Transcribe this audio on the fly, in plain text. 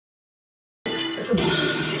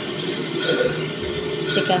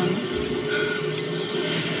Sikang.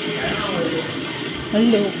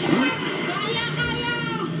 Hello.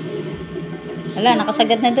 Wala,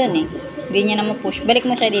 nakasagad na dun eh. Hindi niya na ma-push. Balik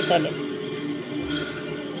mo siya dito ulit.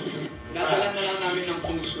 Dadalan na lang namin ng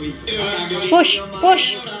feng shui. Push! Push!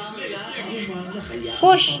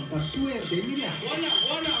 Push!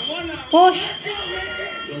 Push!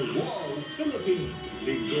 The Wall Philippines.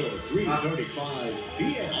 Linggo 3:35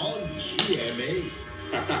 p.m. on GMA.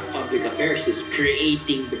 Tatak Public Affairs is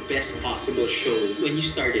creating the best possible show. When you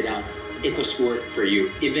started out, it was work for you.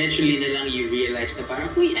 Eventually na lang you realize na parang,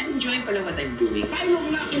 uy, I'm enjoying pala what I'm doing. 5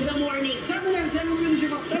 o'clock in the morning.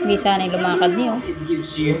 Hindi sana lumakad niyo. It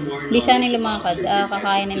gives you more Hindi sana knowledge lumakad. about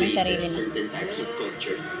Kakain na ng places, sarili na. certain types of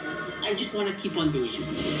culture. I just want to keep on doing it.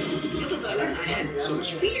 Sa totalan, I had so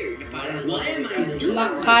much fear. Na parang, why am I doing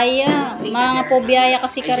Makaya. Mga pobiyaya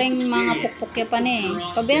kasi ka rin mga pukpukya pa na eh.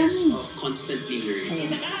 Pabayaan mo. Constantly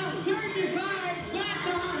learning.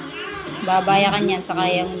 Babaya ka niyan sa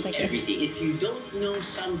kaya mong takip. Everything. If you don't know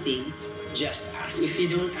something, just ask. If you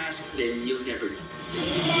don't ask, then you'll never know.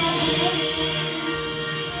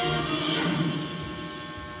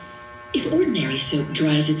 If ordinary soap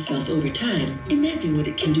dries itself over time, imagine what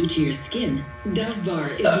it can do to your skin. Dove Bar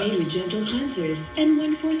is made with gentle cleansers and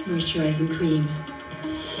 1/4 moisturizing cream.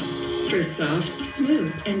 For soft,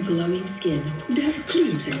 smooth, and glowing skin, Dove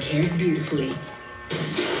cleans and cares beautifully.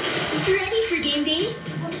 Ready for game day?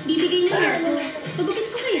 Bibigay ng hair ko. Pagupit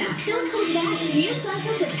ko kaya? Don't hold back. New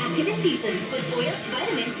Sunsilk with active infusion with oils,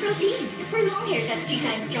 vitamins, proteins. For long haircuts 3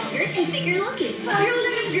 times stronger and thicker looking. Grow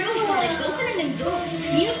lang and grow. Kahit go ka lang ng go.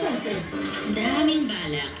 New Sunsilk. Daming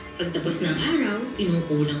balak. Pagtapos ng araw,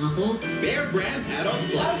 kinukulang ako. Bear Brand Add-on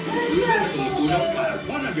Plus. Proven na tumutulong para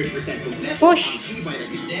 100% kompleto Push! ang tibay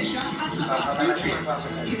resistensya at lakas nutrients.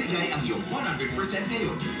 Ibigay ang iyong 100%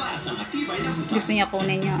 ngayon para sa matibay na bukas. Gusto niya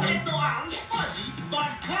kunin niya. Ito ang Fuzzy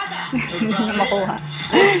Barkada. Hindi mo makuha.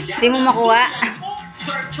 Hindi mo makuha.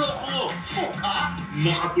 Dark Choco. Mocha.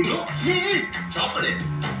 Makapulo. Chocolate.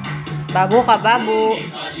 Babu ka, babu.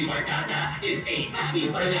 Fuzzy Barkada is a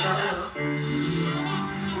happy barkada.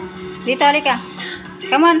 Dito, halika.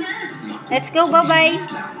 Come on. Let's go, bye-bye.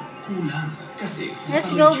 Kulang kasi Let's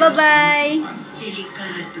go, bye-bye.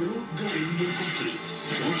 Delikado. gawin mo complete.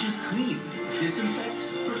 Don't just clean. Disinfect,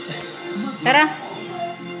 protect. Tara.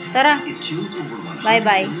 Tara. It kills over 100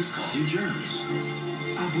 Bye-bye. causing germs.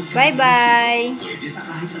 Abot ka Bye-bye. pwede sa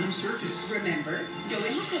kahit anong surface. Remember,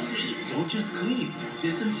 gawin mo complete. Don't just clean.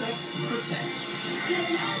 Disinfect, protect.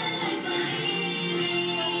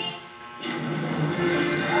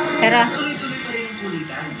 Tara. Tuloy-tuloy pa rin ang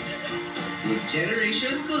kulitan. With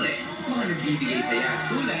Generation Kulit, mga nagbibigay saya at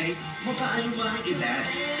kulay, mapaalumang edad.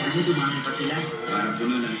 Sana dumami pa sila para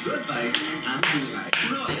puno ng good vibes ang buhay.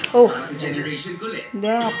 Royal, Oh. para sa Generation Kulit.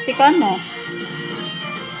 Daksikan mo.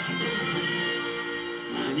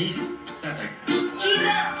 Janice, satay.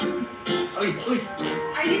 Chica! Uy, uy!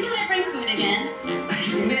 Are you delivering food again? Ay,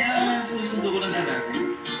 hindi, sinusundo ko lang sa dati.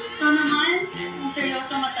 Ito naman. Ang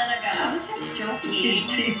seryoso mo talaga. I was just joking.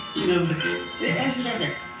 Si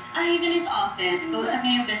tatay. He's in his office. Kausap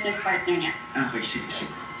niya yung business partner niya. Okay, sige,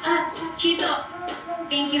 sige. Chito.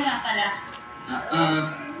 Thank you nga pala.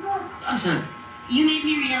 Asan? You made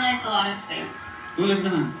me realize a lot of things. Tulad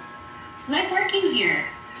naman. Like working here.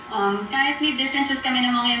 Kahit may differences kami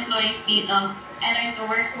ng mga employees dito, I learned to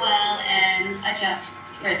work well and adjust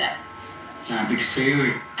for them. Sabi ko sa'yo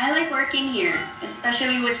eh. I like working here,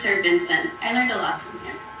 especially with Sir Vincent. I learned a lot from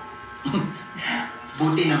him.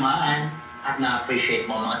 Buti naman at na-appreciate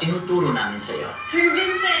mo ang mga tinuturo namin sa'yo. Sir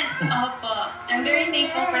Vincent! Opo. I'm very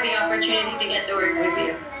thankful for the opportunity to get to work with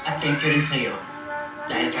you. At thank you rin sa'yo.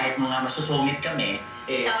 Dahil kahit mga masusungit kami,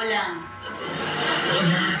 Ikaw lang.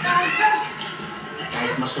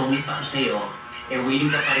 kahit masungit ako sa'yo, willing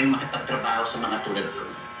ka pa rin makipagtrabaho sa mga tulad ko.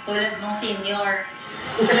 Tulad ng senior.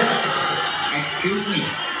 Excuse me,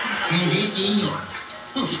 hindi senior.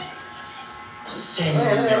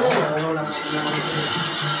 Senior.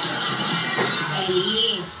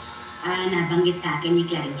 Nabanggit sa akin ni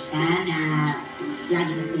Clarissa na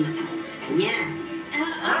lagi na pumatawag sa kanya.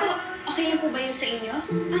 Okay lang po ba yun sa inyo?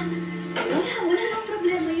 Wala nang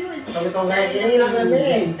problema yun. Talagang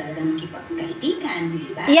makipagkaitikan,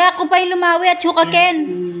 di ba? Iya ko pa yung lumawi at suka Ken.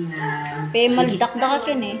 Maldak-dak ka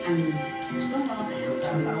Ken eh. Gusto mo, baka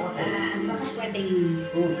pwedeng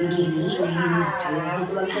maghihingi o ano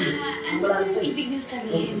ibig niyo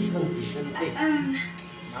sabihin?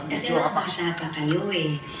 Kasi mga bata pa kayo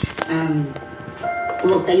eh.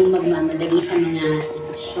 Huwag kayong magmamadali sa mga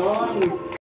desisyon.